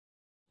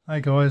Hey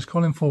guys,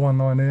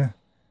 Colin419 here,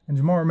 and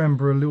you might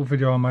remember a little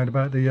video I made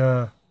about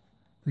the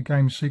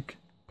Gameseek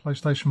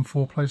PlayStation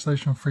 4,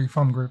 PlayStation 3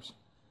 thumb grips.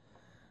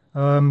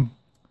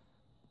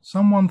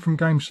 Someone from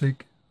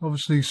Gameseek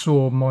obviously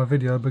saw my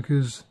video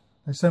because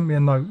they sent me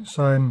a note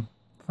saying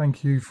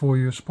thank you for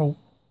your support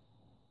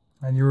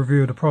and your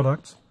review of the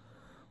product.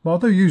 But I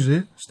do use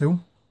it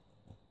still,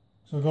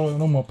 so I've got it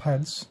on all my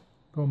pads.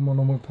 Got them on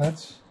all my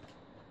pads.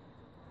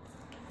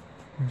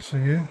 You can see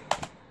here.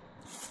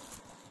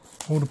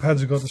 All the pads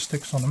have got the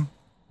sticks on them.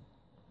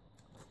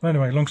 But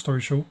anyway, long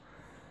story short,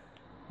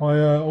 I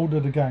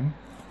ordered a game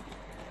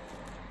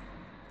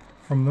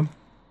from them,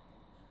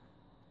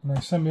 and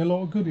they sent me a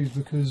lot of goodies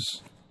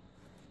because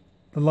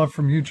the love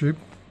from YouTube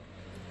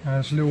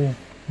has a little,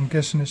 I'm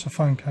guessing it's a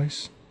phone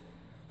case,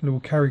 a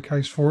little carry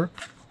case for it.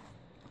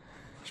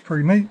 It's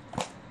pretty neat.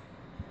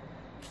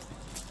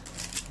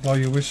 Blow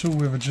your whistle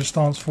with a Just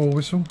Dance 4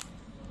 whistle.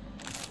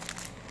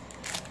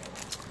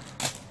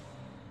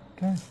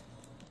 Okay.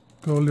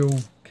 Got a little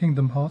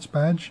Kingdom Hearts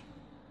badge.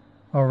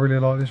 I really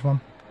like this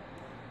one.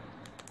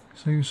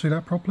 So you can see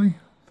that properly?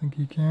 I think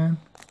you can.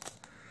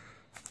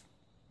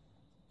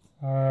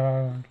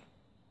 A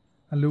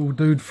little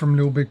dude from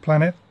Little Big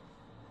Planet,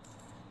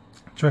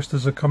 dressed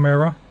as a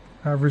Chimera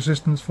out of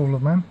Resistance Fall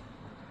of Man.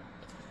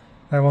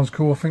 That one's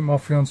cool. I think my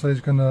fiance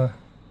is going to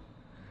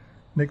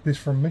nick this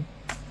from me.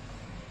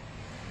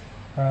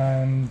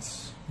 And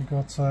we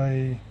got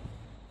a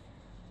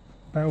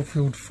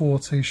Battlefield 4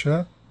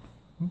 t-shirt.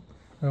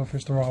 Well, if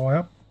it's the right way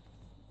up.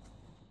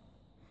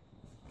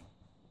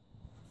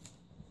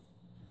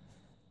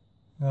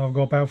 Now I've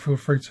got a Battlefield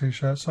 3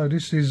 t-shirt, so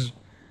this is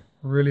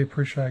really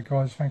appreciated,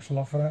 guys. Thanks a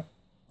lot for that.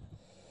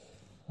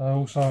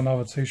 Also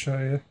another t-shirt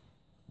here.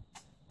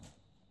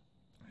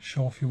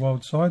 Show off your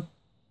wild side.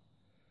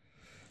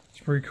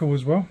 It's pretty cool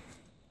as well.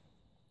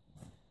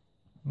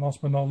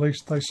 Last but not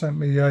least, they sent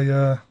me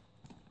a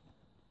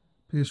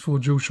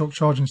PS4 DualShock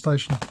charging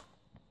station.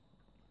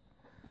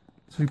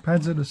 2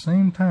 pads at the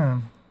same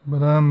time.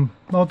 But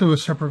I'll do a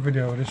separate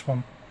video of this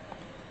one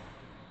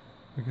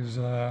because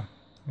yeah,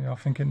 I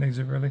think it needs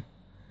it really.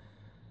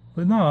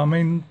 But no, I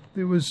mean,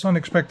 it was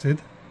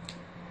unexpected.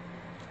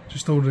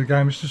 Just ordered the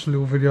game. It's just a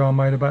little video I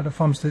made about the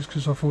thumbsticks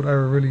because I thought they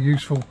were really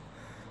useful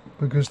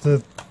because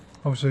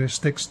obviously the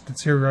sticks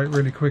deteriorate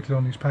really quickly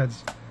on these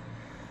pads.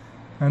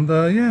 And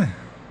yeah,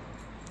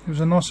 it was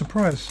a nice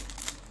surprise.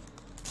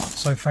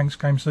 So thanks,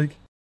 Gameseek.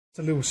 Just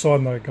a little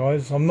side note,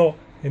 guys. I'm not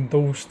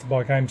endorsed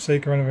by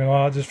Gameseek or anything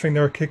like that. I just think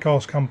they're a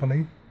kick-ass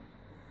company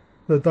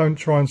that don't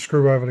try and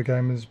screw over the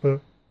gamers,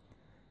 but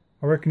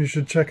I reckon you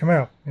should check them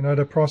out. You know,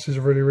 their prices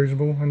are really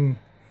reasonable and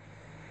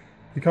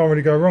you can't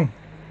really go wrong.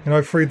 You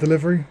know, free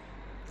delivery.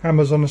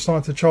 Amazon is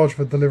starting to charge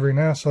for delivery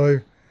now,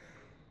 so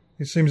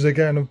it seems they're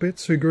getting a bit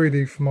too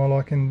greedy for my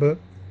liking, but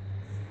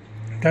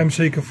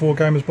Gameseek are for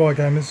gamers by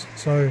gamers,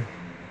 so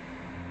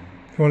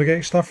if you want to get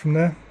your stuff from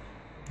there,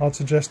 I'd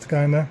suggest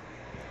going there.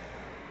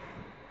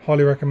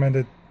 Highly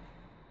recommended.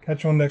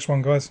 Catch you on the next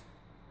one, guys.